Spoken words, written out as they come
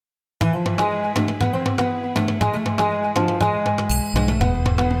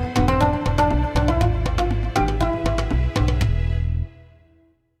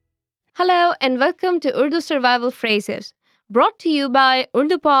and welcome to Urdu Survival Phrases, brought to you by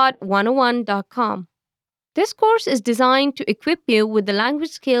UrduPod101.com. This course is designed to equip you with the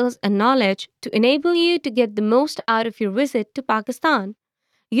language skills and knowledge to enable you to get the most out of your visit to Pakistan.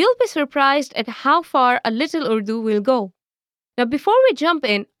 You'll be surprised at how far a little Urdu will go. Now, before we jump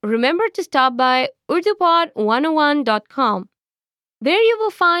in, remember to stop by UrduPod101.com. There you will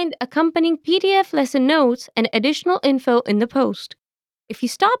find accompanying PDF lesson notes and additional info in the post. If you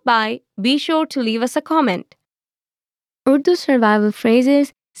stop by, be sure to leave us a comment. Urdu Survival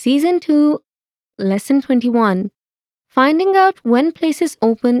Phrases, Season 2, Lesson 21. Finding out when places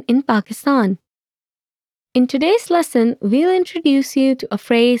open in Pakistan. In today's lesson, we'll introduce you to a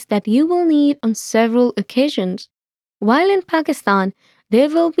phrase that you will need on several occasions. While in Pakistan, there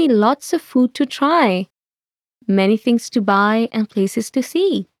will be lots of food to try, many things to buy, and places to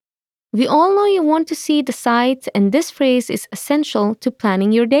see. We all know you want to see the sights, and this phrase is essential to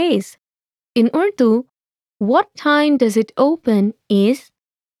planning your days. In Urdu, what time does it open is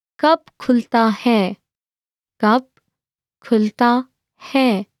कब खुलता है? कब खुलता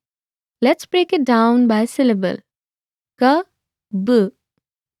है? Let's break it down by syllable. कब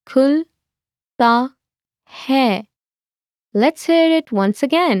खुलता है. Let's hear it once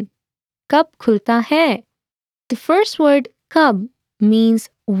again. कब खुलता है? The first word कब means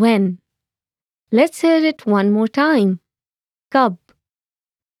when. Let's hear it one more time. Kab.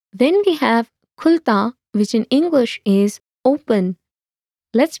 Then we have khulta, which in English is open.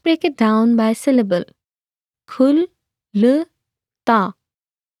 Let's break it down by syllable. Khul l ta.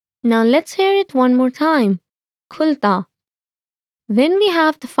 Now let's hear it one more time. Khulta. Then we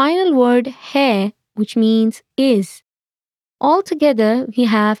have the final word hai, which means is. Altogether we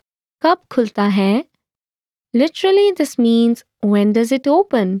have kab khulta hai. Literally this means when does it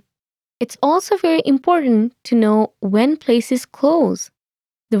open? It's also very important to know when places close.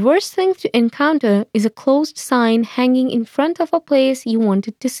 The worst thing to encounter is a closed sign hanging in front of a place you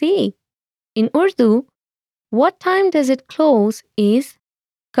wanted to see. In Urdu, what time does it close is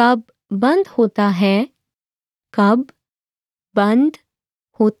कब बंद होता है? कब बंद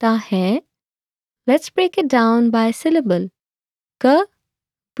होता है? Let's break it down by syllable. कब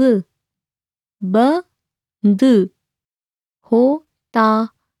बंद होता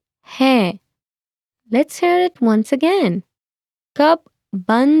है. Let's hear it once again. कब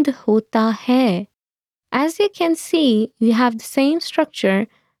बंद होता है? As you can see, we have the same structure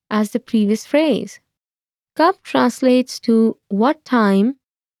as the previous phrase. Kab translates to what time.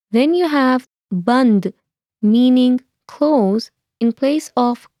 Then you have band, meaning close, in place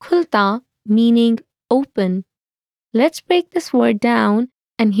of khulta, meaning open. Let's break this word down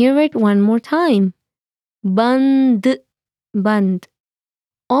and hear it one more time. Band, band.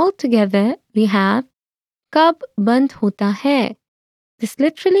 Altogether, we have kab band hota hai. This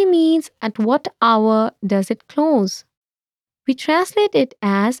literally means at what hour does it close? We translate it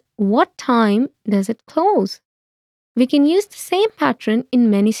as what time does it close? We can use the same pattern in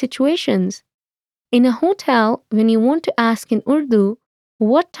many situations. In a hotel, when you want to ask in Urdu,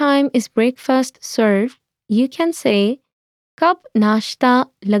 what time is breakfast served, you can say, कब नाश्ता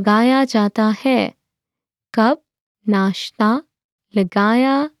लगाया जाता है? कब नाश्ता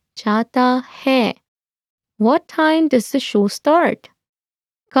लगाया जाता है? What time does the show start?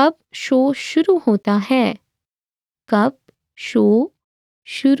 कब शो शुरू होता है? कब शो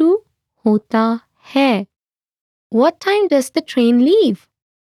शुरू होता है? What time does the train leave?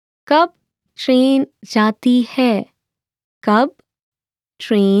 कब ट्रेन जाती है? कब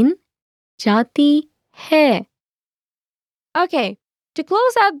ट्रेन जाती है? Okay, to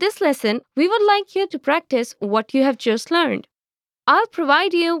close out this lesson, we would like you to practice what you have just learned. I'll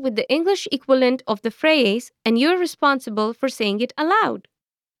provide you with the English equivalent of the phrase, and you're responsible for saying it aloud.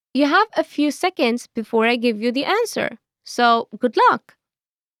 You have a few seconds before I give you the answer, so good luck.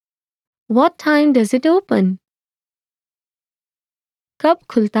 What time does it open? कब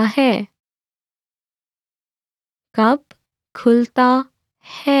खुलता है? कब खुलता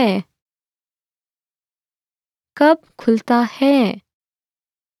है? कब खुलता है?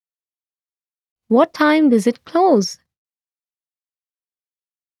 What time does it close?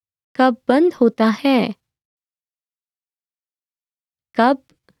 कब बंद होता है? कब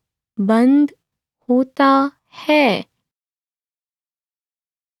बंद होता है?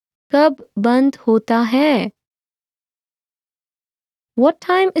 कब बंद होता है? What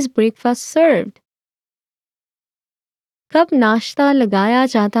time is breakfast served? कब नाश्ता लगाया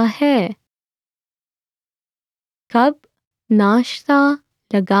जाता है? कब नाश्ता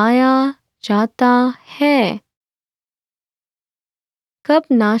लगाया जाता है? कब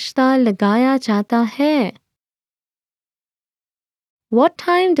नाश्ता लगाया जाता है? What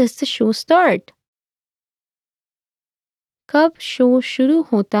time does the show start? कब शो शुरू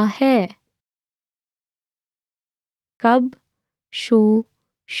होता है? कब शो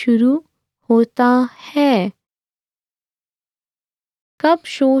शुरू होता है? कब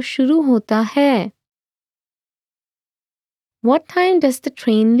शो शुरू होता है? What time does the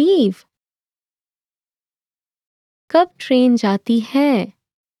train leave? कब ट्रेन जाती है?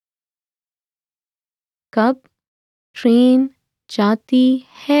 कब ट्रेन जाती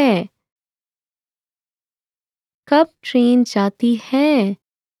है? कब ट्रेन जाती है?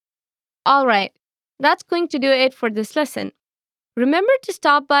 Alright, that's going to do it for this lesson. Remember to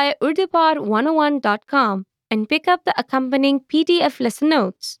stop by urdupod101.com and pick up the accompanying PDF lesson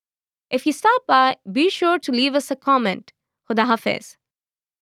notes. If you stop by, be sure to leave us a comment. Khuda Hafiz.